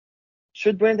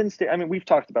should Brandon stay? I mean, we've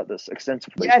talked about this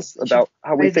extensively. Yes, About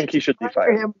how we think he should be fire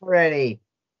fired. him already.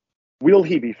 Will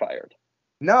he be fired?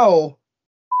 No.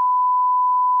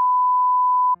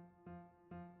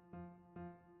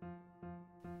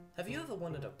 Have you ever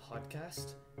wanted a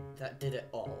podcast that did it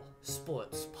all?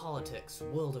 Sports, politics,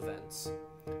 world events.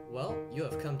 Well, you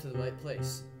have come to the right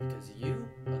place, because you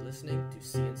are listening to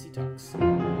C&C Talks.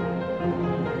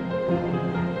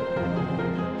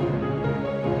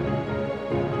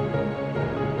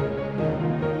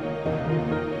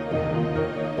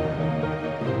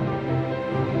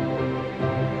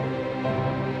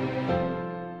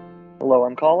 Hello,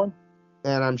 I'm Colin.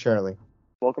 And I'm Charlie.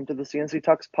 Welcome to the C&C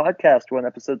Talks podcast. We're on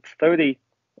episode 30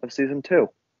 of season 2.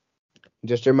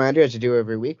 Just a reminder, as you do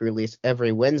every week, we release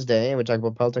every Wednesday, and we talk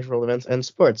about politics, world events, and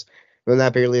sports. We will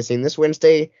not be releasing this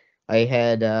Wednesday. I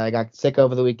got sick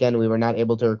over the weekend. We were not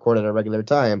able to record at our regular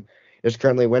time. It's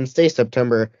currently Wednesday,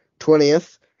 September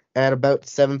 20th, at about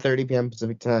 7:30 p.m.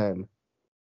 Pacific time.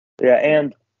 Yeah,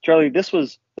 and Charlie, this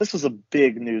was a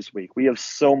big news week. We have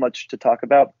so much to talk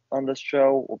about on this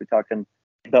show. We'll be talking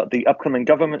about the upcoming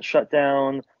government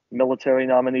shutdown, military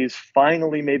nominees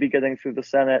finally maybe getting through the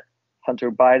Senate,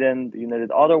 Hunter Biden, the United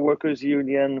Auto Workers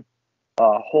Union,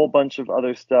 a whole bunch of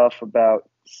other stuff about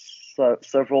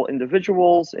several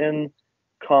individuals in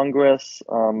Congress,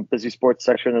 busy sports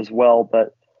section as well.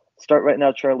 But start right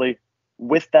now, Charlie,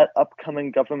 with that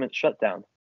upcoming government shutdown.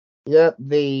 Yeah,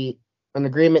 an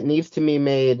agreement needs to be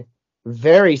made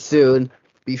very soon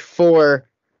before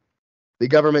the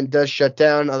government does shut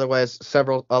down. Otherwise,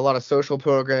 a lot of social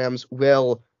programs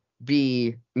will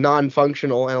be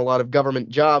non-functional, and a lot of government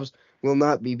jobs will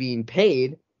not be being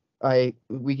paid.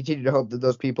 We continue to hope that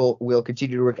those people will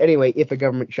continue to work anyway if a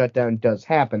government shutdown does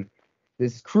happen.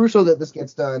 It's crucial that this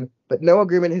gets done, but no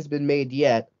agreement has been made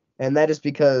yet, and that is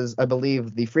because I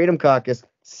believe the Freedom Caucus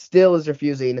still is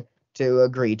refusing to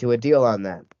agree to a deal on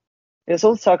that. Yeah,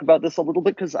 so let's talk about this a little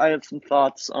bit, because I have some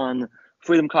thoughts on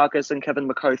Freedom Caucus and Kevin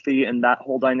McCarthy and that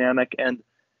whole dynamic. And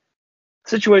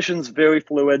situation's very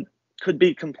fluid. Could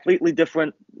be completely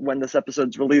different when this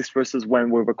episode's released versus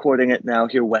when we're recording it now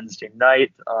here Wednesday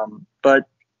night. But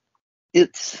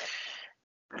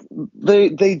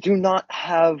they do not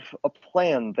have a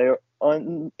plan. They're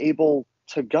unable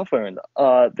to govern.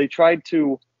 They tried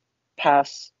to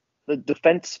pass the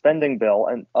defense spending bill,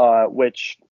 and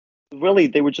which really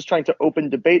they were just trying to open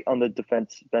debate on the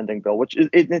defense spending bill, which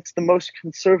it's the most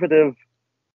conservative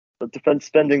defense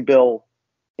spending bill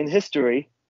in history.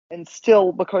 And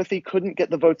still, McCarthy couldn't get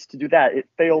the votes to do that. It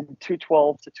failed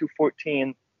 212 to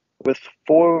 214, with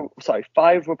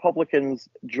 5 Republicans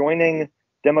joining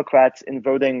Democrats in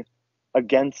voting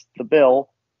against the bill.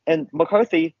 And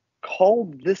McCarthy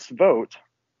called this vote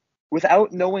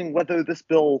without knowing whether this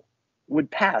bill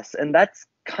would pass. And that's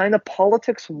kind of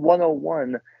politics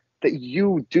 101, that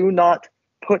you do not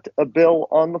put a bill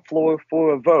on the floor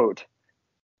for a vote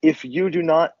if you're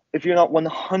not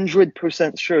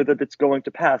 100% sure that it's going to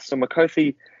pass. So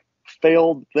McCarthy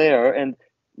failed there. And,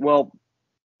 well,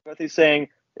 McCarthy's saying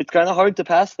it's kind of hard to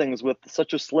pass things with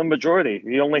such a slim majority.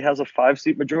 He only has a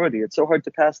 5-seat majority. It's so hard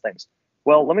to pass things.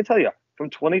 Well, let me tell you, from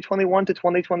 2021 to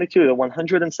 2022, the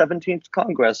 117th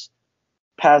Congress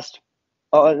passed.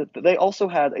 They also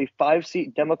had a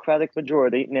 5-seat Democratic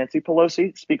majority. Nancy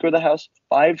Pelosi, Speaker of the House,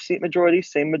 5-seat majority,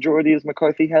 same majority as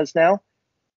McCarthy has now.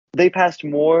 They passed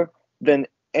more than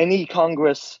any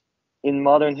Congress in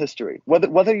modern history.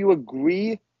 Whether you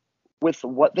agree with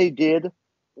what they did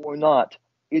or not,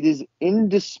 it is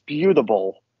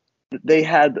indisputable that they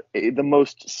had the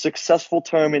most successful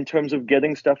term in terms of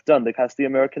getting stuff done. They passed the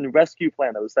American Rescue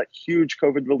Plan. That was that huge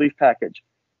COVID relief package.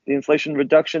 The Inflation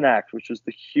Reduction Act, which was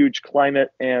the huge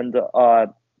climate and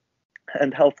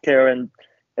healthcare and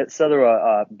et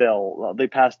cetera bill. They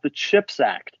passed the CHIPS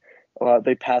Act.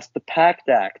 They passed the PACT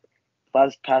Act.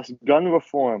 Passed gun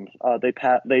reform.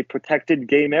 They protected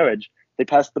gay marriage. They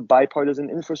passed the bipartisan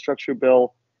infrastructure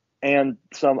bill and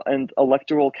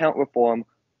electoral count reform,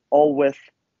 all with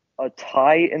a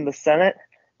tie in the Senate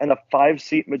and a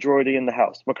 5-seat majority in the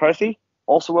House. McCarthy,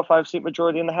 also a 5-seat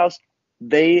majority in the House.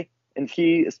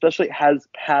 He especially has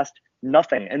passed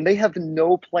nothing, and they have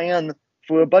no plan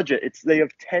for a budget. They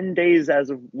have 10 days as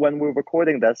of when we're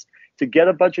recording this to get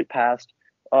a budget passed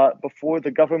before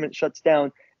the government shuts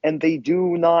down. And they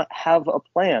do not have a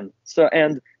plan.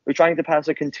 And they're trying to pass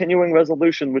a continuing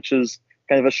resolution, which is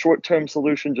kind of a short-term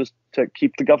solution just to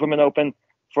keep the government open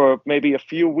for maybe a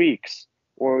few weeks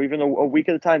or even a week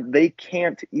at a time. They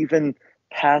can't even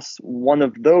pass one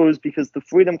of those because the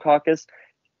Freedom Caucus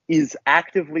is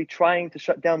actively trying to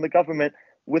shut down the government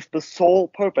with the sole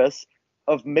purpose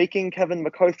of making Kevin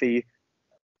McCarthy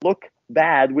look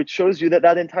bad, which shows you that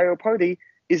that entire party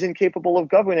is incapable of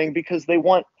governing because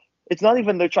it's not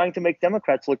even they're trying to make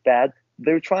Democrats look bad.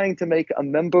 They're trying to make a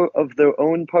member of their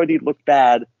own party look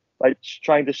bad by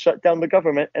trying to shut down the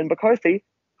government. And McCarthy,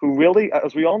 who really,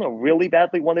 as we all know, really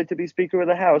badly wanted to be Speaker of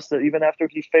the House, that even after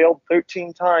he failed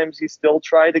 13 times, he still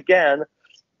tried again.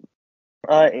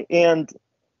 And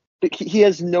he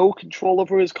has no control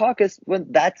over his caucus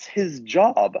when that's his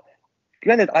job.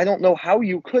 Granted, I don't know how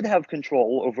you could have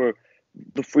control over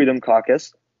the Freedom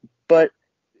Caucus, but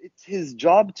it's his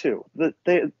job to.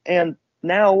 And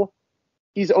now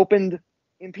he's opened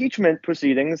impeachment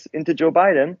proceedings into Joe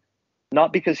Biden,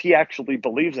 not because he actually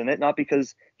believes in it, not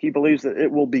because he believes that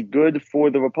it will be good for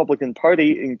the Republican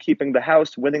Party in keeping the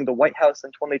House, winning the White House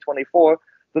in 2024,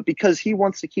 but because he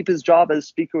wants to keep his job as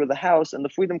Speaker of the House, and the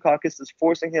Freedom Caucus is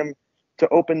forcing him to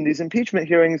open these impeachment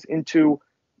hearings into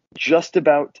just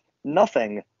about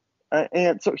nothing.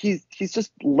 And so he's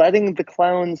just letting the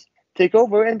clowns take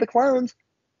over, and the clowns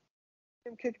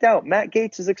get him kicked out. Matt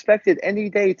Gaetz is expected any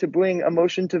day to bring a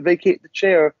motion to vacate the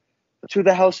chair to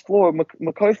the House floor.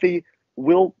 McCarthy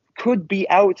could be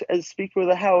out as Speaker of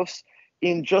the House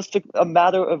in just a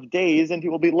matter of days, and he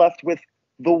will be left with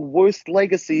the worst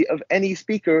legacy of any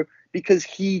speaker because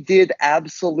he did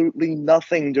absolutely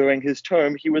nothing during his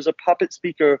term. He was a puppet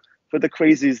speaker for the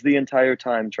crazies the entire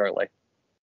time, Charlie.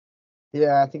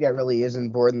 Yeah, I think that really is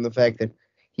important. The fact that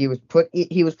he was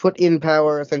put in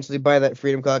power essentially by that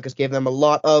Freedom Caucus gave them a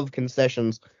lot of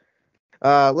concessions.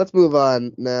 Let's move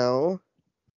on now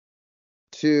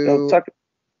to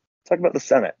Talk about the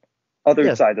Senate, other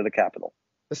Yes. side of the Capitol.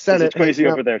 the Senate. It's crazy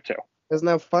over there too. Has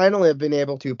now finally been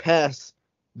able to pass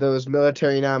those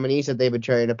military nominees that they've been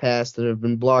trying to pass that have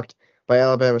been blocked by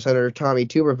Alabama Senator Tommy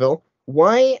Tuberville.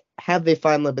 Why have they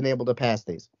finally been able to pass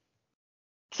these?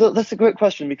 So that's a great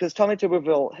question, because Tommy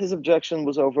Tuberville, his objection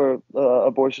was over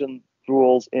abortion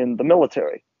rules in the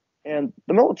military. And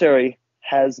the military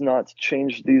has not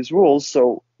changed these rules,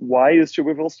 so why is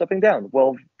Tuberville stepping down?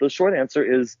 Well, the short answer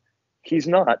is he's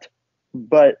not.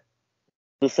 But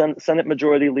the Senate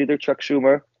Majority Leader Chuck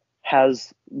Schumer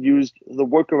has used the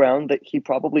workaround that he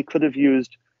probably could have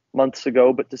used months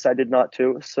ago but decided not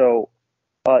to. So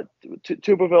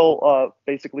Tuberville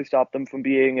basically stopped them from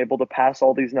being able to pass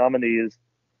all these nominees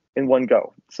in one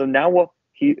go. So now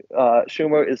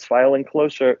Schumer is filing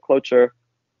cloture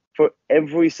for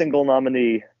every single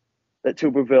nominee that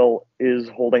Tuberville is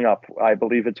holding up. I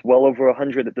believe it's well over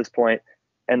 100 at this point,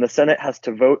 and the Senate has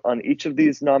to vote on each of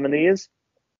these nominees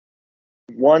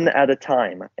one at a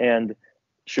time. And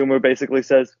Schumer basically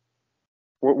says,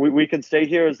 we can stay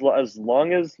here as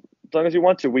long as you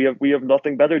want to. We have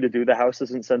nothing better to do. The House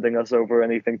isn't sending us over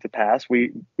anything to pass.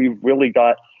 We've really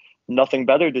got nothing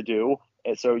better to do.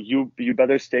 And so you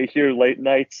better stay here late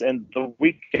nights and the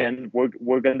weekend.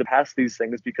 We're going to pass these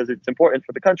things because it's important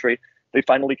for the country. They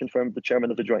finally confirmed the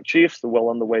chairman of the Joint Chiefs. They're well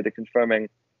on the way to confirming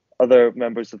other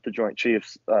members of the Joint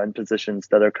Chiefs in positions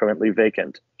that are currently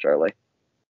vacant, Charlie.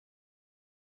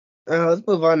 Let's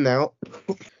move on now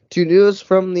to news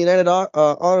from the United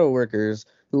Auto Workers,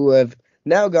 who have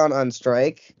now gone on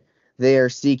strike. They are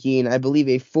seeking, I believe,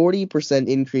 a 40%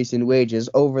 increase in wages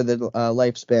over the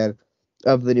lifespan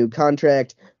of the new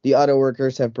contract. The auto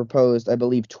workers have proposed, I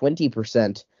believe,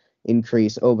 20%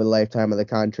 increase over the lifetime of the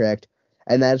contract,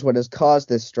 and that is what has caused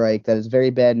this strike. That is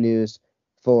very bad news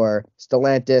for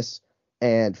Stellantis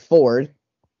and Ford,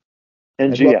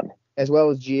 and GM, as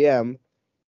well as GM.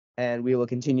 And we will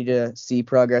continue to see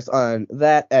progress on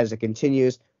that as it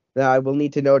continues. Now, I will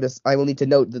need to note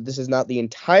that this is not the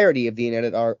entirety of the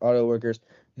United Auto Workers.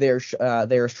 They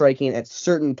are striking at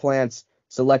certain plants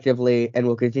selectively and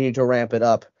will continue to ramp it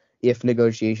up if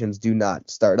negotiations do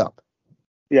not start up.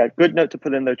 Yeah, good note to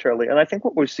put in there, Charlie. And I think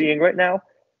what we're seeing right now,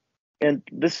 and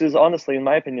this is honestly, in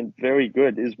my opinion, very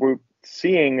good, is we're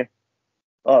seeing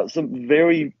some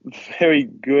very, very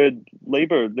good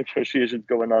labor negotiations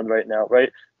going on right now,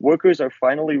 right? Workers are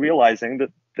finally realizing that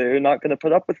they're not going to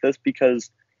put up with this because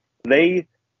the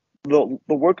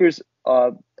workers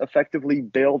effectively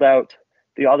bailed out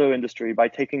the auto industry by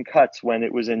taking cuts when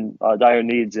it was in dire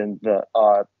needs in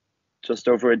just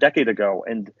over a decade ago.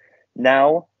 And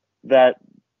now that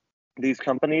these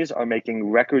companies are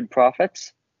making record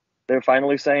profits, they're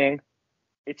finally saying,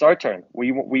 it's our turn.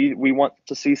 We want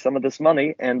to see some of this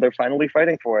money, and they're finally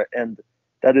fighting for it. And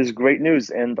that is great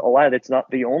news. And Alad, it's not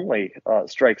the only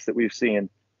strikes that we've seen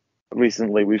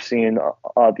recently. We've seen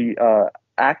the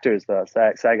actors, the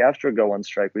SAG-AFTRA go on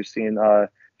strike. We've seen the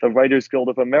Writers Guild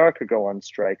of America go on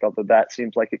strike, although that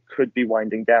seems like it could be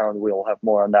winding down. We'll have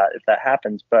more on that if that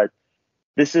happens. But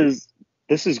this is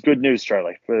good news,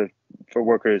 Charlie, for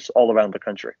workers all around the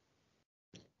country.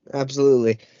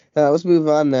 Absolutely. Let's move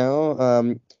on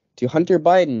now to Hunter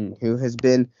Biden, who has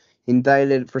been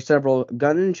indicted for several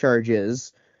gun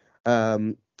charges.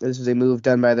 This was a move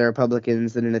done by the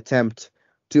Republicans in an attempt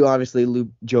to obviously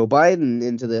loop Joe Biden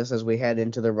into this as we head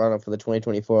into the runoff for the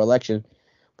 2024 election.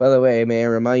 By the way, may I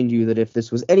remind you that if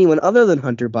this was anyone other than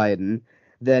Hunter Biden,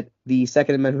 that the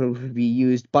Second Amendment would be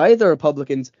used by the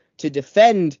Republicans to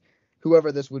defend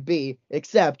whoever this would be,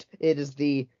 except it is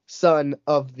the son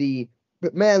of the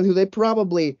man who they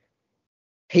probably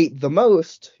hate the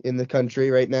most in the country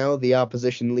right now, the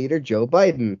opposition leader, Joe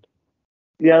Biden.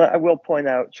 Yeah, I will point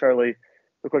out, Charlie,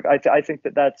 real quick. I think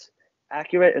that that's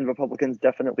accurate, and Republicans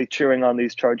definitely cheering on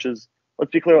these charges.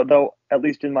 Let's be clear, though. At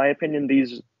least in my opinion,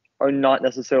 these are not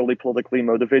necessarily politically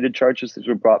motivated charges. These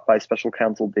were brought by Special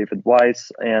Counsel David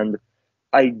Weiss, and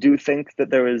I do think that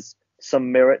there is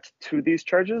some merit to these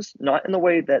charges, not in the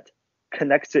way that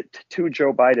connects it to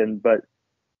Joe Biden, but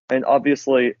and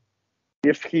obviously,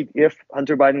 if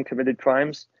Hunter Biden committed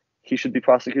crimes, he should be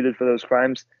prosecuted for those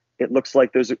crimes. It looks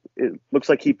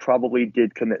like he probably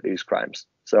did commit these crimes,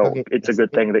 so Okay, it's a yes,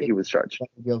 good thing that he was charged.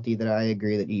 guilty that I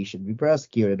agree that he should be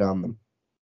prosecuted on them.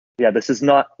 Yeah, this is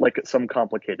not like some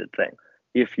complicated thing.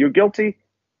 If you're guilty,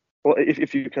 or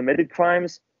if you committed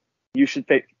crimes, you should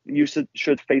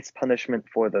face punishment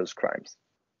for those crimes.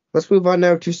 Let's move on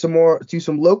now to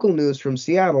some local news from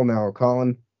Seattle now,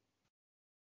 Colin.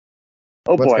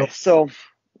 Oh What's boy. going So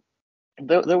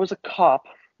there was a cop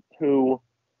who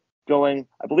going,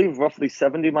 I believe, roughly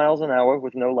 70 miles an hour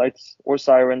with no lights or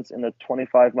sirens in a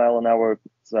 25-mile-an-hour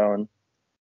zone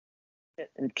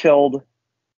and killed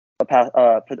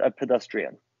a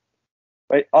pedestrian.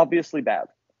 Right? Obviously bad.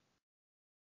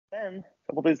 Then,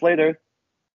 a couple days later,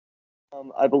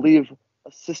 I believe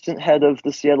assistant head of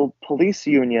the Seattle Police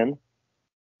Union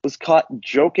was caught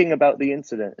joking about the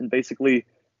incident and basically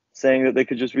saying that they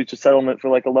could just reach a settlement for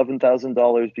like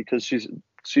 $11,000 because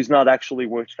she's not actually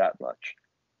worth that much.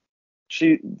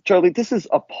 Charlie, this is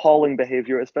appalling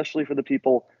behavior, especially for the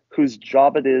people whose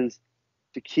job it is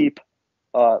to keep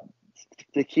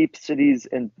cities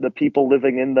and the people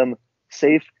living in them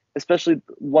safe, especially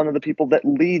one of the people that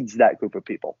leads that group of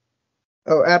people.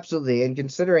 Oh, absolutely. And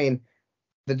considering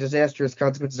the disastrous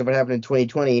consequences of what happened in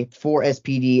 2020 for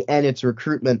SPD and its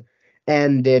recruitment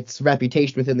and its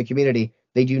reputation within the community,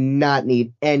 they do not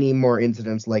need any more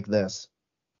incidents like this.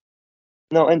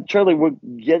 No, and Charlie, we're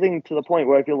getting to the point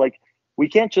where I feel like we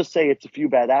can't just say it's a few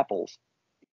bad apples.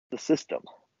 The system.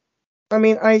 I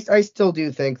mean, I still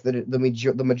do think that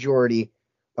the majority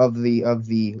of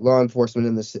the law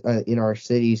enforcement in our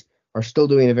cities are still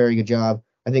doing a very good job.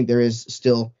 I think there is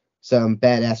still some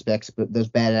bad aspects, but those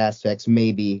bad aspects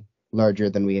may be larger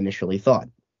than we initially thought.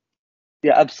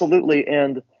 Yeah, absolutely.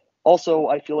 And also,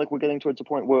 I feel like we're getting towards a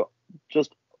point where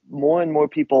just more and more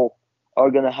people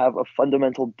are going to have a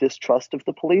fundamental distrust of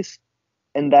the police.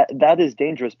 And that is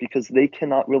dangerous because they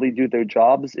cannot really do their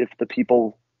jobs if the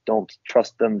people don't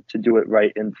trust them to do it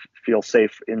right and feel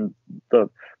safe in the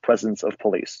presence of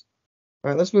police. All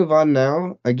right, let's move on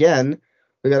now. Again,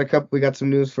 we got some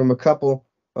news from a couple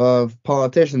of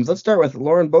politicians. Let's start with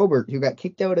Lauren Boebert, who got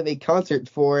kicked out of a concert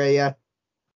for a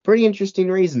pretty interesting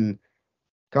reason.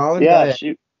 Colin, go Yeah,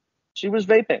 ahead. she was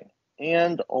vaping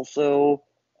and also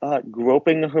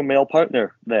groping her male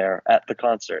partner there at the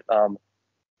concert.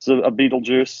 So a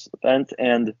Beetlejuice event,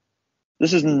 and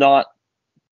this is not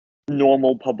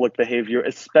normal public behavior,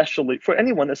 especially for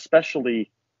anyone, especially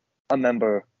a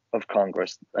member of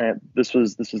Congress. And this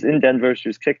was in Denver. She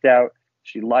was kicked out.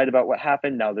 She lied about what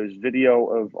happened. Now there's video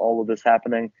of all of this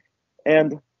happening,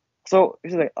 and so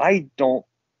here's the thing: I don't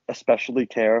especially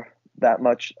care that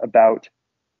much about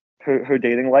her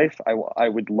dating life. I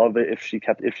would love it if she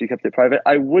kept it private.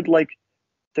 I would like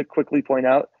to quickly point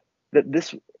out that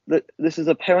this is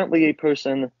apparently a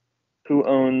person who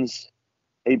owns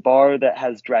a bar that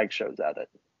has drag shows at it.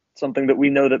 Something that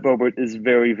we know that Boebert is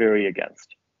very, very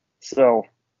against. So,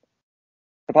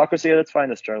 hypocrisy at its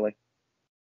finest, Charlie.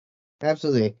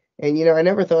 Absolutely. And I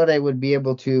never thought I would be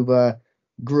able to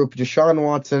group Deshaun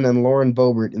Watson and Lauren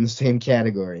Boebert in the same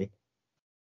category.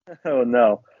 Oh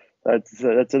no, that's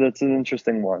an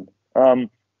interesting one. On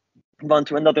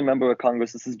to another member of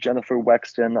Congress. This is Jennifer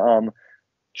Wexton.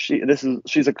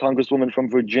 She's a congresswoman from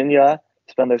Virginia.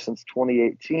 She's been there since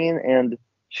 2018, and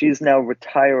she's now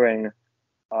retiring.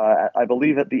 I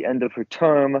believe at the end of her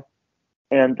term.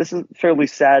 And this is fairly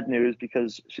sad news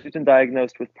because she's been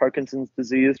diagnosed with Parkinson's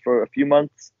disease for a few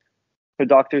months. Her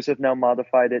doctors have now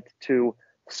modified it to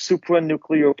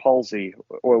supranuclear palsy,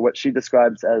 or what she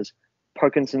describes as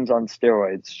Parkinson's on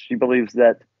steroids. She believes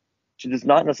that she does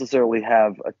not necessarily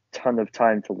have a ton of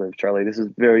time to live, Charlie. This is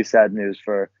very sad news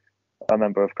for a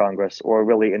member of Congress or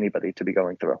really anybody to be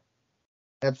going through.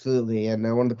 Absolutely. And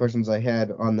one of the questions I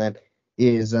had on that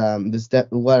is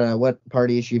what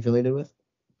party is she affiliated with?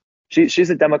 She's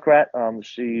a Democrat.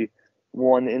 She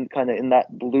won in that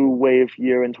blue wave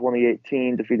year in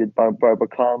 2018, defeated Barbara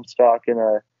Comstock in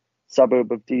a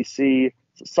suburb of DC,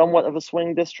 somewhat of a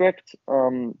swing district.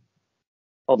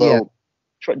 Although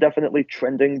definitely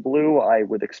trending blue, I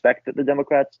would expect that the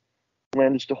Democrats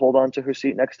managed to hold on to her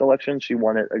seat next election. She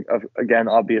won it again,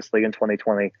 obviously, in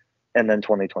 2020 and then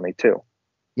 2022.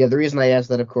 Yeah, the reason I asked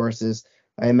that, of course, is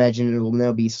I imagine it will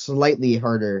now be slightly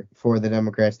harder for the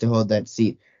Democrats to hold that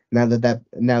seat now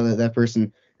that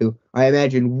person who I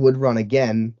imagine would run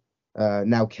again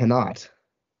now cannot.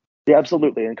 Yeah,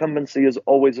 absolutely. Incumbency is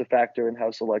always a factor in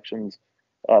House elections,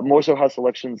 more so House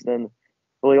elections than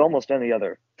really almost any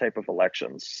other type of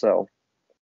elections. So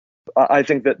I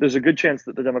think that there's a good chance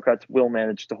that the Democrats will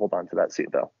manage to hold on to that seat,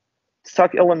 though. Let's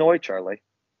talk Illinois, Charlie.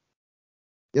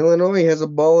 Illinois has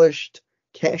abolished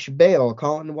cash bail.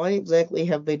 Colin, why exactly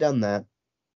have they done that?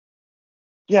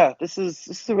 Yeah, this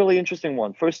is a really interesting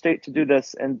one. First state to do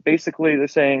this, and basically they're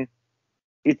saying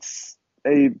it's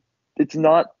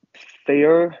not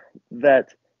fair that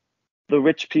the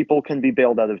rich people can be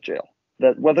bailed out of jail.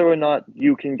 That whether or not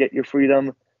you can get your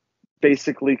freedom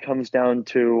basically comes down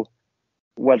to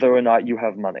whether or not you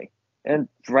have money. And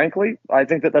frankly, I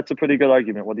think that that's a pretty good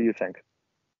argument. What do you think?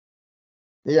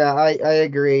 Yeah, I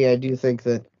agree. I do think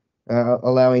that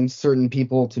allowing certain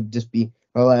people to just be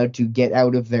allowed to get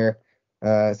out of their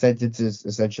sentences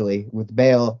essentially with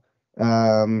bail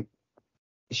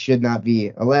should not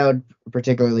be allowed,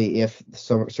 particularly if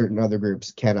certain other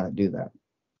groups cannot do that.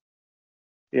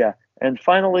 Yeah. And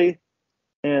finally,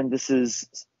 and this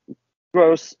is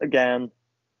gross again,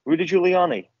 Rudy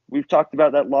Giuliani. We've talked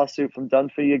about that lawsuit from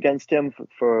Dunphy against him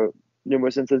for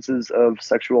numerous instances of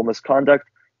sexual misconduct.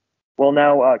 Well,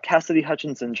 now Cassidy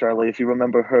Hutchinson, Charlie, if you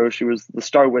remember her, she was the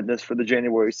star witness for the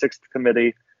January 6th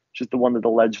committee. She's the one that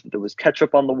alleged that there was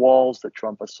ketchup on the walls, that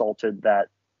Trump assaulted that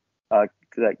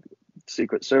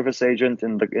Secret Service agent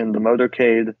in the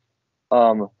motorcade.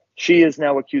 She is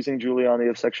now accusing Giuliani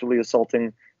of sexually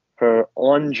assaulting her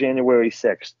on January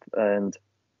 6th, and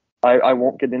I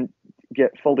won't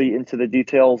get fully into the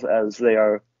details as they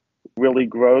are really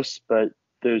gross, but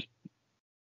there's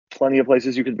plenty of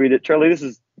places you could read it. Charlie, this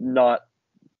is not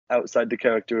outside the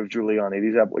character of Giuliani.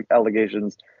 These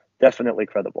allegations definitely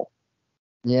credible.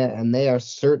 Yeah, and they are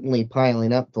certainly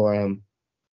piling up for him.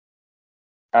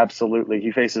 Absolutely.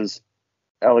 He faces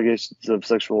allegations of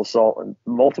sexual assault in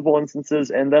multiple instances,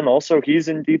 and then also he's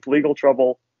in deep legal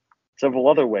trouble several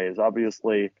other ways.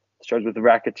 Obviously, he's charged with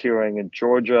racketeering in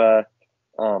Georgia,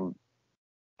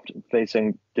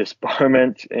 facing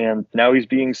disbarment, and now he's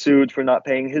being sued for not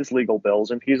paying his legal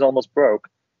bills, and he's almost broke.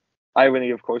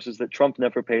 Irony, of course, is that Trump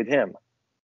never paid him,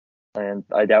 and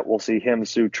I doubt we'll see him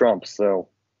sue Trump, so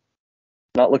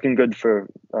not looking good for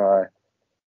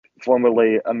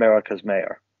formerly America's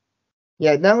mayor.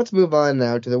 Yeah, now let's move on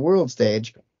now to the world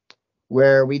stage,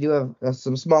 where we do have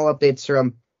some small updates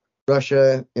from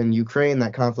Russia and Ukraine,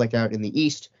 that conflict out in the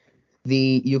east.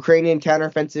 The Ukrainian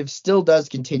counteroffensive still does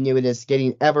continue. It is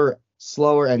getting ever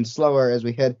slower and slower as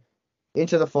we head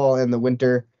into the fall and the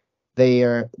winter.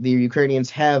 The Ukrainians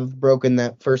have broken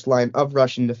that first line of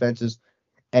Russian defenses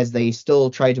as they still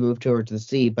try to move towards the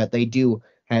sea, but they do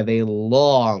have a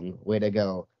long way to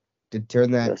go to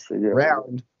turn that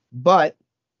around. But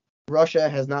Russia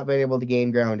has not been able to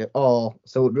gain ground at all,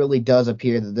 so it really does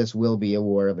appear that this will be a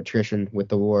war of attrition with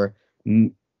the war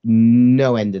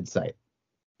no end in sight.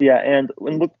 Yeah, and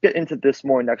we'll get into this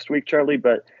more next week, Charlie,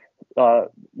 but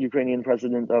Ukrainian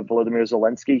President Volodymyr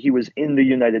Zelensky, he was in the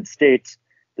United States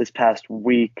this past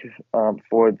week I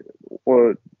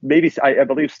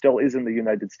believe still is in the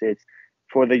United States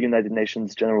for the United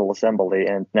Nations General Assembly,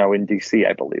 and now in DC,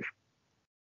 I believe.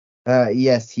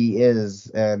 Yes, he is,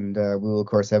 and we will, of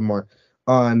course, have more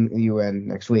on UN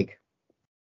next week.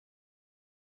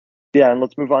 Yeah, and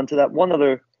let's move on to that one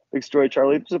other big story,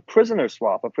 Charlie. It was a prisoner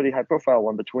swap, a pretty high-profile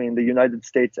one between the United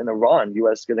States and Iran.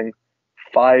 U.S. getting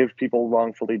 5 people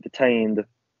wrongfully detained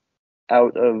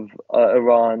out of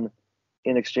Iran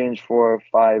in exchange for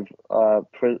 5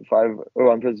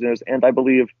 Iran prisoners, and I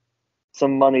believe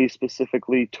some money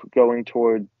specifically going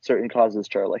toward certain causes,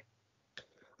 Charlie.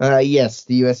 Yes,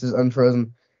 the U.S. has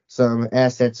unfrozen some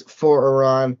assets for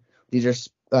Iran.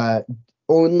 These are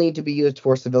only to be used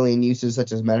for civilian uses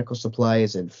such as medical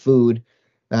supplies and food.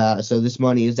 So this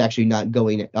money is actually not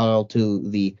going at all to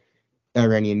the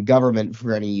Iranian government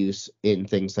for any use in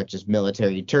things such as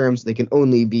military terms. They can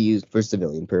only be used for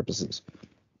civilian purposes.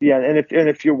 Yeah, and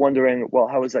if you're wondering, well,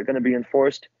 how is that going to be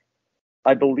enforced?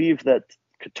 I believe that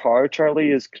Qatar,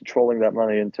 Charlie, is controlling that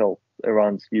money until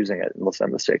Iran's using it, unless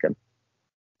I'm mistaken.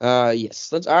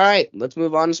 Yes. All right. Let's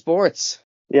move on to sports.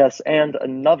 Yes, and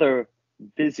another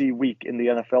busy week in the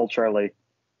NFL, Charlie.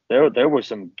 There were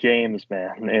some games,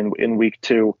 man, in week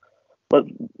 2. But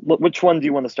which one do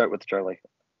you want to start with, Charlie?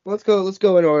 Let's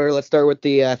go in order. Let's start with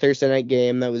the Thursday night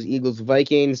game. That was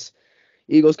Eagles-Vikings.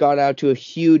 Eagles got out to a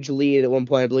huge lead at one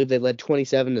point. I believe they led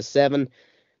 27-7.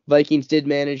 Vikings did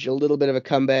manage a little bit of a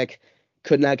comeback,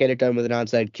 could not get it done with an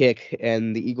onside kick,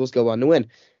 and the Eagles go on to win.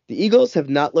 The Eagles have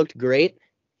not looked great,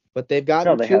 but they've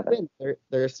gotten No, they 2 haven't. wins.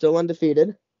 They're still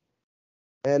undefeated,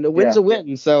 and a win's Yeah. a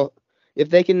win. So if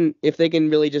they can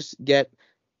really just get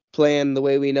playing the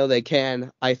way we know they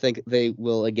can, I think they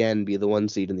will again be the 1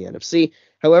 seed in the NFC.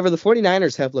 However, the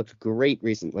 49ers have looked great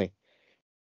recently.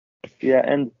 Yeah,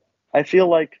 and I feel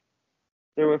like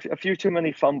there were a few too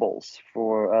many fumbles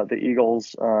for the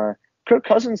Eagles. Kirk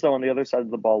Cousins, though, on the other side of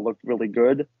the ball looked really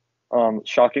good.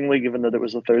 Shockingly, given that it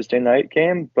was a Thursday night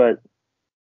game, but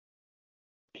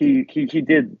he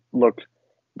did look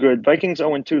good. Vikings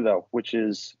 0-2 though, which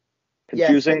is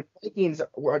confusing. Yes, the Vikings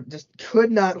just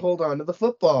could not hold on to the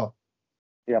football.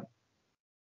 Yep.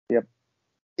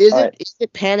 Is All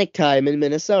it panic time in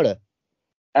Minnesota?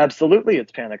 Absolutely,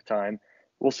 it's panic time.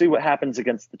 We'll see what happens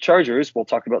against the Chargers. We'll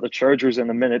talk about the Chargers in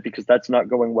a minute because that's not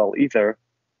going well either.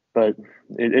 But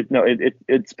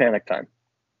it's panic time.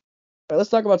 All right, let's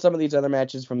talk about some of these other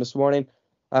matches from this morning,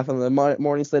 from the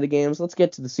morning slate of games. Let's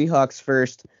get to the Seahawks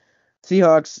first.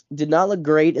 Seahawks did not look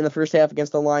great in the first half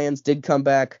against the Lions, did come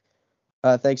back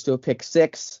thanks to a pick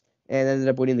 6, and ended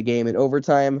up winning the game in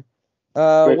overtime.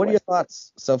 What are your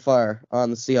thoughts so far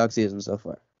on the Seahawks season so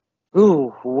far?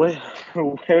 Ooh, where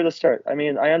to start? I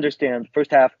mean, I understand.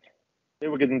 First half, they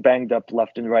were getting banged up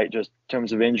left and right just in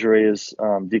terms of injuries.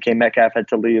 DK Metcalf had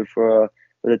to leave for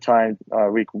the time.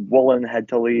 Rick Woolen had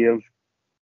to leave.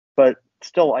 But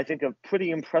still, I think a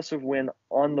pretty impressive win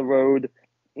on the road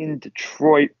in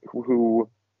Detroit, who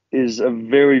is a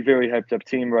very, very hyped up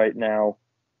team right now.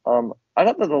 I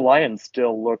thought that the Lions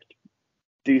still looked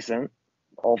decent,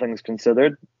 all things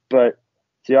considered, but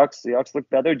Seahawks looked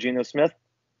better. Geno Smith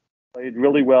played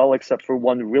really well, except for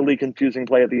one really confusing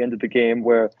play at the end of the game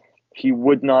where he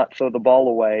would not throw the ball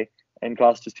away and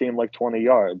cost his team like 20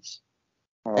 yards.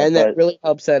 And that really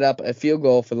helped set up a field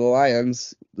goal for the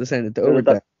Lions to send it to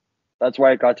overtime. That's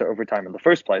why it got to overtime in the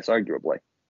first place, arguably.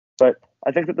 But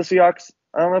I think that the Seahawks,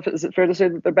 I don't know, is it fair to say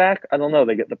that they're back? I don't know.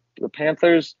 They get the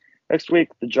Panthers next week,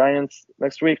 the Giants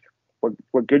next week.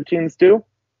 What good teams do?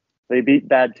 They beat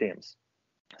bad teams.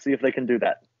 See if they can do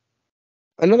that.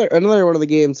 Another one of the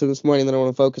games from this morning that I want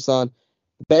to focus on.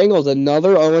 Bengals,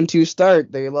 another 0-2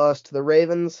 start. They lost to the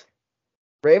Ravens.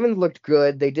 Ravens looked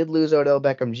good. They did lose Odell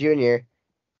Beckham Jr.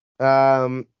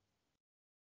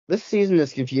 This season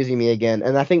is confusing me again,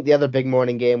 and I think the other big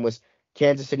morning game was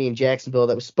Kansas City and Jacksonville.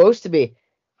 That was supposed to be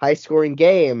high-scoring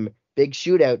game, big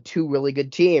shootout, 2 really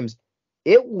good teams.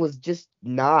 It was just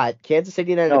not. Kansas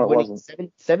City ended up winning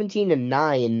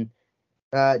 17-9.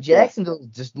 Jacksonville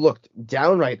just looked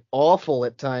downright awful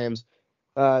at times.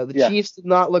 The Chiefs did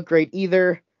not look great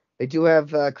either. They do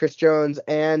have Chris Jones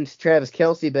and Travis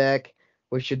Kelce back,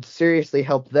 which should seriously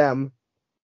help them.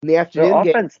 In the afternoon Their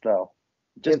offense, though,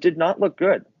 just did not look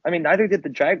good. I mean, neither did the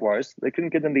Jaguars. They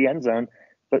couldn't get in the end zone,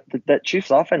 but that Chiefs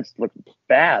offense looked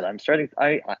bad.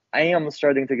 I am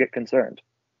starting to get concerned.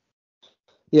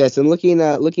 Yes, and looking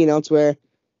elsewhere,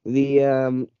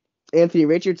 the Anthony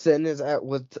Richardson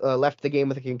left the game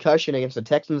with a concussion against the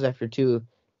Texans after 2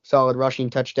 solid rushing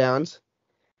touchdowns.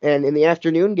 And in the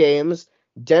afternoon games,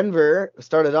 Denver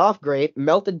started off great,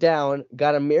 melted down,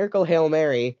 got a miracle Hail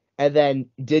Mary, and then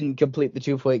didn't complete the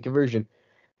 2-point conversion.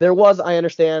 There was, I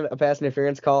understand, a pass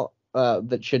interference call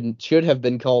that should have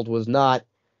been called, was not,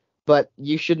 but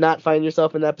you should not find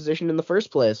yourself in that position in the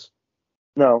first place.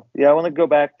 No, yeah, I want to go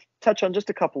back, touch on just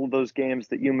a couple of those games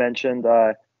that you mentioned.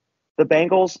 The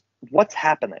Bengals, what's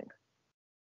happening?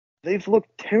 They've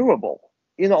looked terrible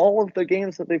in all of the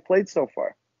games that they've played so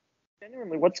far.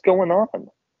 Genuinely, what's going on?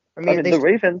 I mean the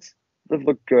Ravens, they've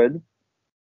looked good,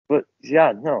 but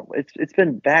yeah, no, it's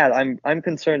been bad. I'm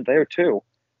concerned there too.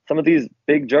 Some of these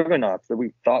big juggernauts that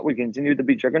we thought would continue to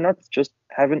be juggernauts just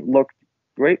haven't looked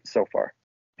great so far.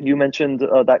 You mentioned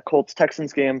that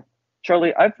Colts-Texans game.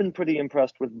 Charlie, I've been pretty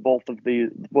impressed with both of these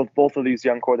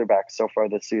young quarterbacks so far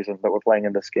this season that were playing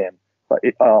in this game.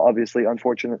 Obviously,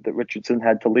 unfortunate that Richardson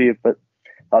had to leave, but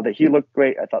that he looked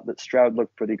great. I thought that Stroud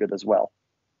looked pretty good as well.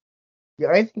 Yeah,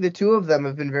 I think the two of them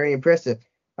have been very impressive.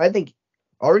 I think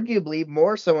arguably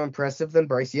more so impressive than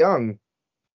Bryce Young.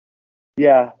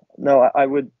 Yeah, no, I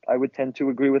would tend to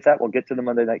agree with that. We'll get to the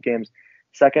Monday night games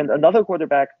Second, another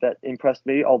quarterback that impressed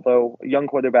me, although a young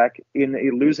quarterback in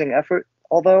a losing effort,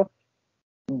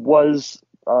 was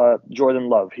Jordan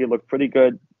Love. He looked pretty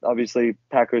good. Obviously,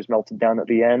 Packers melted down at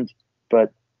the end,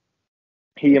 but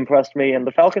he impressed me, and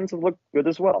the Falcons have looked good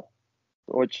as well,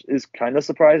 which is kind of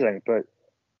surprising. But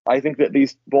I think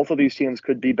that both of these teams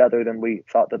could be better than we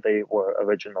thought that they were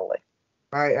originally.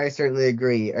 I certainly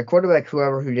agree. A quarterback,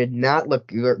 who did not look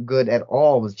good at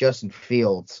all was Justin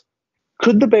Fields.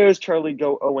 Could the Bears, Charlie,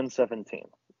 go 0-17?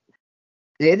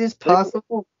 It is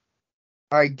possible.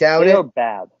 I doubt They it. are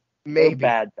bad. Maybe.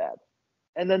 They're bad.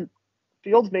 And then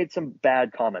Fields made some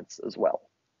bad comments as well.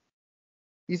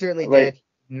 He certainly Right. did.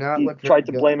 Not He look very tried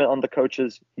to good. blame it on the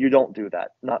coaches. You don't do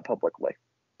that, not publicly.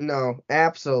 No,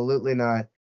 absolutely not.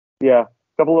 Yeah.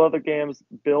 A couple of other games.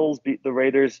 Bills beat the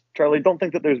Raiders. Charlie, don't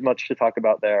think that there's much to talk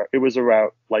about there. It was a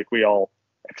rout like we all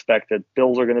expected.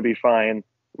 Bills are going to be fine.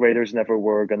 Raiders never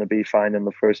were going to be fine in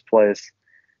the first place.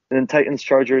 And then Titans,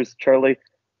 Chargers. Charlie,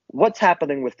 what's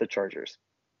happening with the Chargers?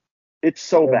 It's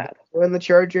so bad. When the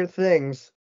Charger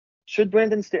things. Should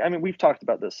Brandon Staley? I mean, we've talked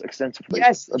about this extensively.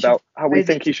 Yes, about how we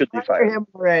think he should be fire fired. him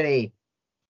already.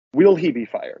 Will he be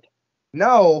fired?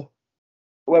 No.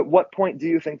 At what point do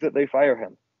you think that they fire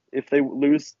him? If they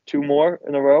lose 2 more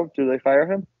in a row, do they fire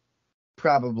him?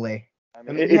 Probably. I I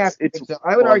mean, mean,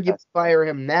 I would argue fantastic. fire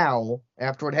him now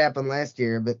after what happened last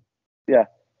year, but Yeah.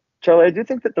 Charlie, I do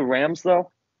think that the Rams,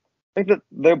 though, I think that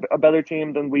they're a better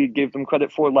team than we gave them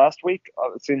credit for last week.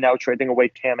 Obviously, now trading away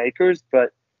Cam Akers,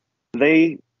 but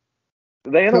they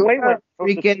in a way went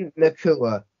freaking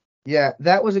Nakua. Yeah,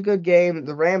 that was a good game.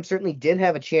 The Rams certainly did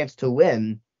have a chance to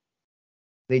win.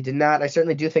 They did not. I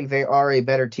certainly do think they are a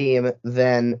better team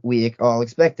than we all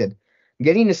expected.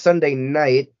 Getting to Sunday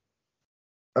night,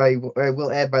 I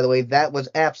will add, by the way, that was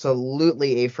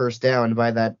absolutely a first down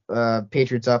by that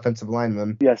Patriots offensive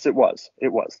lineman. Yes, it was. It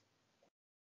was.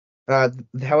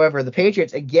 However, the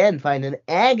Patriots again find an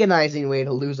agonizing way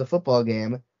to lose a football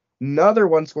game. Another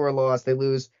one-score loss. They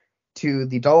lose to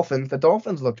the Dolphins. The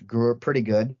Dolphins looked pretty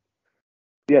good.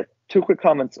 Yeah, 2 quick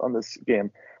comments on this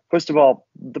game. First of all,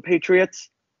 the Patriots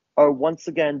are once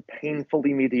again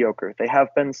painfully mediocre. They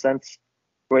have been since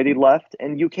Brady left,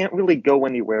 and you can't really go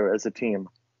anywhere as a team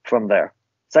from there.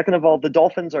 Second of all, the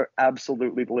Dolphins are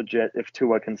absolutely legit if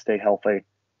Tua can stay healthy.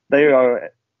 They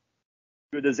are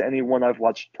good as anyone I've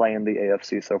watched play in the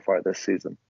AFC so far this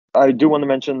season. I do want to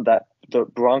mention that the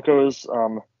Broncos,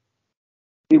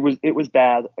 it was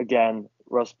bad again.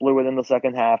 Russ blew it in the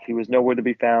second half. He was nowhere to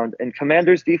be found. And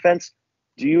Commanders defense,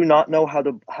 do you not know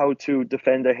how to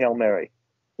defend a Hail Mary?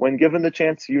 When given the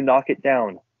chance, you knock it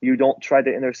down. You don't try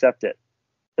to intercept it.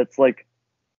 That's like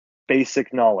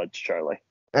basic knowledge, Charlie.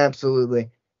 Absolutely.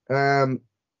 And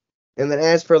then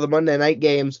as for the Monday night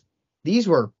games, these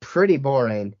were pretty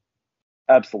boring.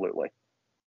 Absolutely.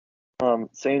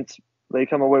 Saints, they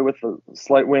come away with a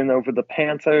slight win over the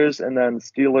Panthers, and then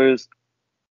Steelers,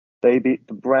 they beat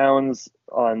the Browns.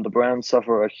 The Browns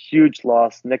suffer a huge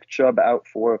loss. Nick Chubb out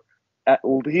for at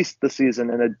least the season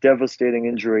in a devastating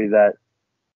injury that,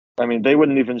 I mean, they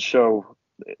wouldn't even show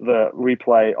the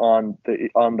replay on the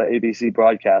ABC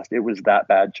broadcast. It was that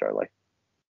bad, Charlie.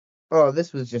 Oh,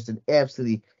 this was just an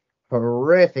absolutely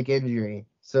horrific injury.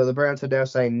 So the Browns have now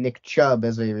signed Nick Chubb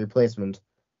as a replacement.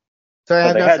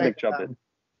 Sorry, They had Nick Chubb in.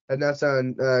 I've now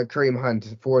signed Kareem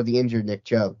Hunt for the injured Nick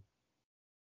Chubb.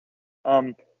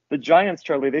 The Giants,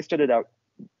 Charlie, they started out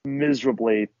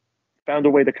miserably, found a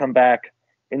way to come back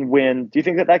and win. Do you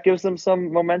think that gives them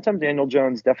some momentum? Daniel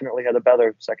Jones definitely had a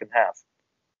better second half.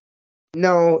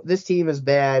 No, this team is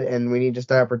bad, and we need to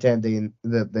stop pretending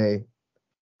that they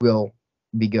will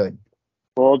be good.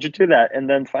 Well, did you do that? And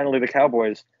then finally, the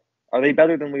Cowboys. Are they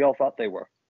better than we all thought they were?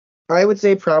 I would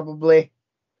say probably.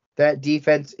 That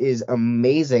defense is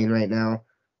amazing right now.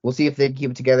 We'll see if they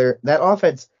keep it together. That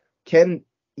offense can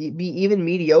be even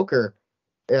mediocre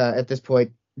at this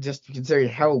point, just considering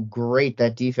how great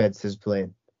that defense has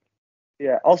played.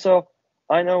 Yeah. Also,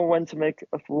 I know when to make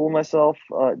a fool of myself.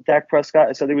 Dak Prescott,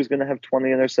 I said he was going to have 20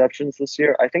 interceptions this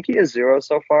year. I think he has 0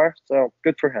 so far, so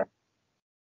good for him.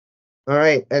 All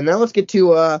right, and now let's get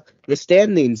to the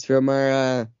standings from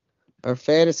our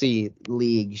fantasy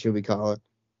league, should we call it?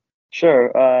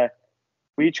 Sure.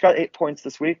 We each got 8 points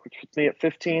this week, which puts me at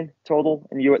 15 total,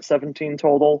 and you at 17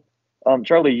 total.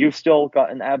 Charlie, you've still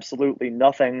gotten absolutely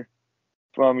nothing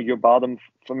from your bottom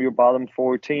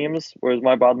 4 teams, whereas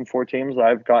my bottom 4 teams,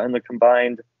 I've gotten the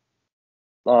combined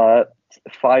 5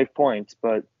 points,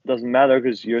 but it doesn't matter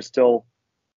because you're still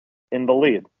in the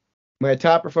lead. My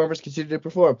top performers continue to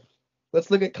perform. Let's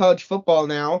look at college football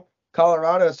now.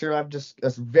 Colorado survived just a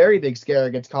very big scare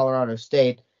against Colorado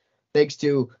State, thanks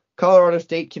to Colorado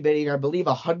State committing, I believe,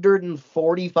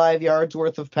 145 yards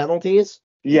worth of penalties.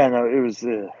 Yeah, no, it was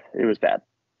bad.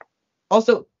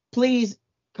 Also, please,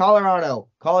 Colorado,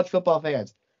 college football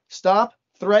fans, stop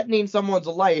threatening someone's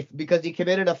life because he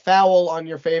committed a foul on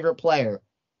your favorite player.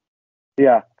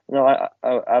 Yeah, no, I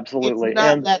absolutely. It's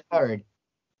not and that hard.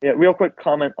 yeah, real quick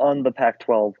comment on the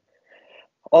Pac-12.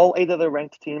 All 8 of the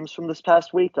ranked teams from this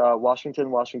past week,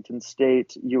 Washington, Washington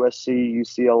State, USC,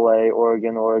 UCLA,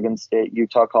 Oregon, Oregon State,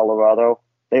 Utah, Colorado,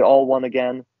 they all won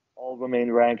again, all remain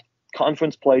ranked.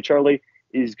 Conference play, Charlie,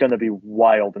 is going to be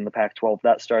wild in the Pac-12.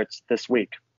 That starts this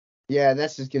week. Yeah,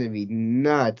 that's just going to be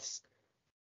nuts.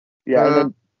 Yeah, and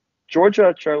then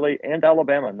Georgia, Charlie, and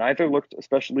Alabama, neither looked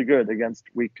especially good against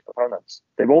weak opponents.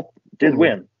 They both did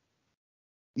win.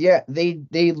 Yeah, they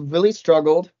really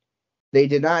struggled. They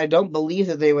did not. I don't believe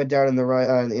that they went down in the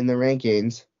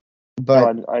rankings,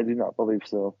 but No, I do not believe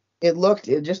so. It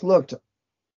just looked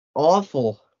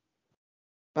awful.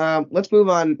 Let's move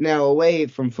on now away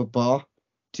from football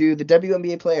to the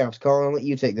WNBA playoffs. Colin, I'll let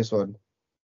you take this one.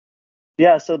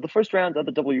 Yeah, so the first round of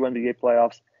the WNBA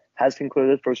playoffs has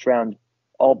concluded. First round,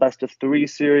 all best of 3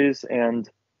 series, and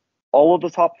all of the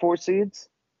top 4 seeds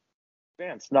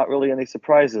advanced. Not really any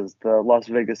surprises. The Las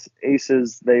Vegas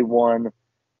Aces, they won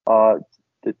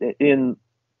in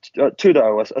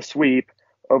 2-0, a sweep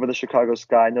over the Chicago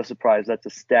Sky. No surprise, that's a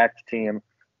stacked team.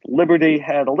 Liberty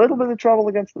had a little bit of trouble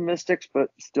against the Mystics, but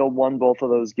still won both of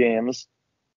those games,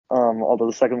 although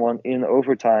the second one in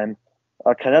overtime.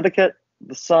 Connecticut,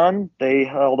 the Sun, they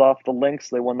held off the Lynx.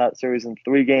 They won that series in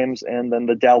 3 games, and then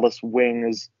the Dallas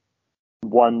Wings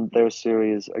won their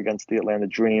series against the Atlanta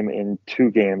Dream in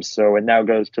 2 games. So it now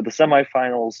goes to the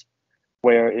semifinals,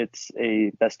 where it's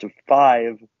a best of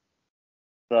 5.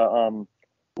 The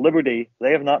Liberty,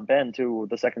 they have not been to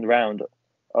the second round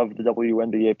of the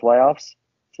WNBA playoffs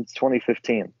since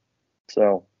 2015.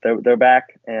 So they're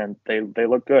back, and they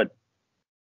look good.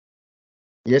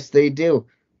 Yes, they do.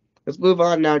 Let's move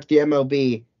on now to the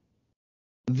MLB.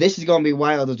 This is going to be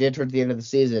wild as we enter the end of the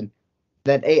season.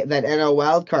 That NL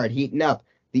wild card heating up.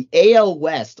 The AL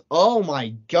West. Oh my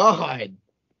God.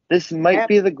 This might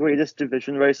be the greatest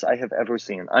division race I have ever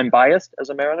seen. I'm biased as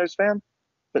a Mariners fan,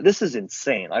 but this is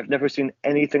insane. I've never seen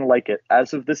anything like it.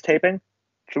 As of this taping,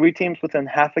 3 teams within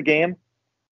half a game.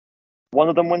 One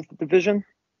of them wins the division.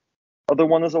 Other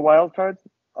one is a wild card.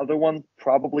 Other one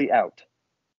probably out.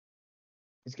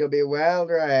 It's going to be a wild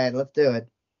ride. Let's do it.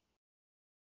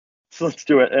 So let's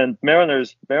do it. And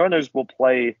Mariners will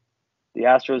play the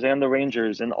Astros and the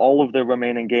Rangers in all of their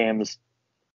remaining games.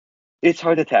 It's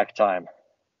heart attack time.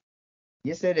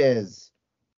 Yes, it is.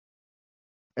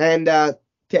 And to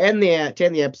end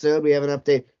the episode, we have an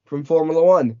update from Formula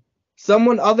One.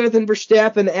 Someone other than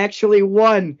Verstappen actually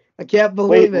won. I can't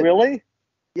believe it. Wait, really?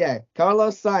 Yeah,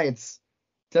 Carlos Sainz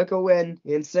took a win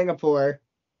in Singapore.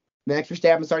 Max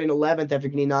Verstappen starting 11th after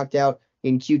getting knocked out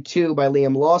in Q2 by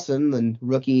Liam Lawson, the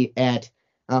rookie at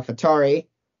AlphaTauri.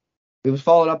 It was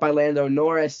followed up by Lando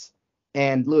Norris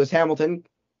and Lewis Hamilton.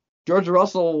 George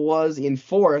Russell was in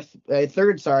third,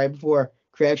 before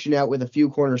crashing out with a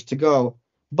few corners to go.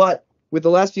 But with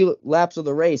the last few laps of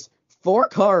the race, 4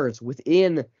 cars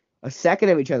within a second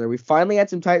of each other. We finally had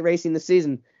some tight racing this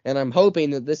season, and I'm hoping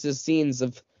that this is scenes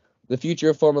of the future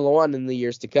of Formula One in the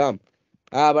years to come.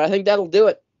 But I think that'll do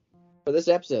it for this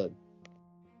episode.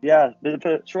 Yeah, it's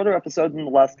a shorter episode than the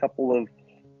last couple of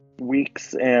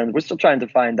weeks, and we're still trying to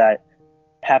find that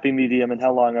happy medium and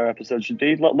how long our episode should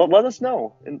be. Let us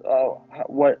know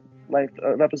what length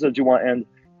of episodes you want and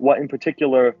what in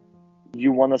particular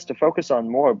you want us to focus on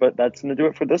more. But that's going to do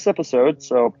it for this episode.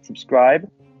 So subscribe.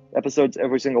 Episodes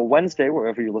every single Wednesday,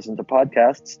 wherever you listen to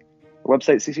podcasts. Our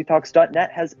website,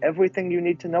 cctalks.net, has everything you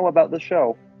need to know about the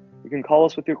show. You can call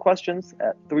us with your questions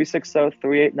at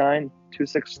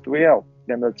 360-389-2630.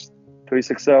 Again, that's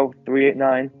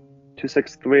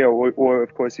 360-389-2630. Or,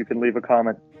 of course, you can leave a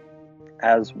comment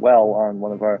as well on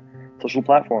one of our social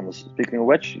platforms. Speaking of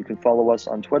which, you can follow us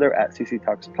on Twitter at CC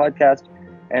Talks Podcast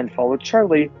and follow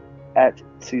Charlie at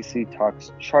CC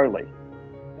Talks Charlie.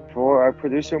 For our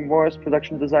producer Morris,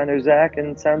 production designer Zach,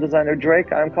 and sound designer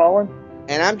Drake, I'm Colin.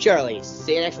 And I'm Charlie.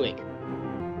 See you next week.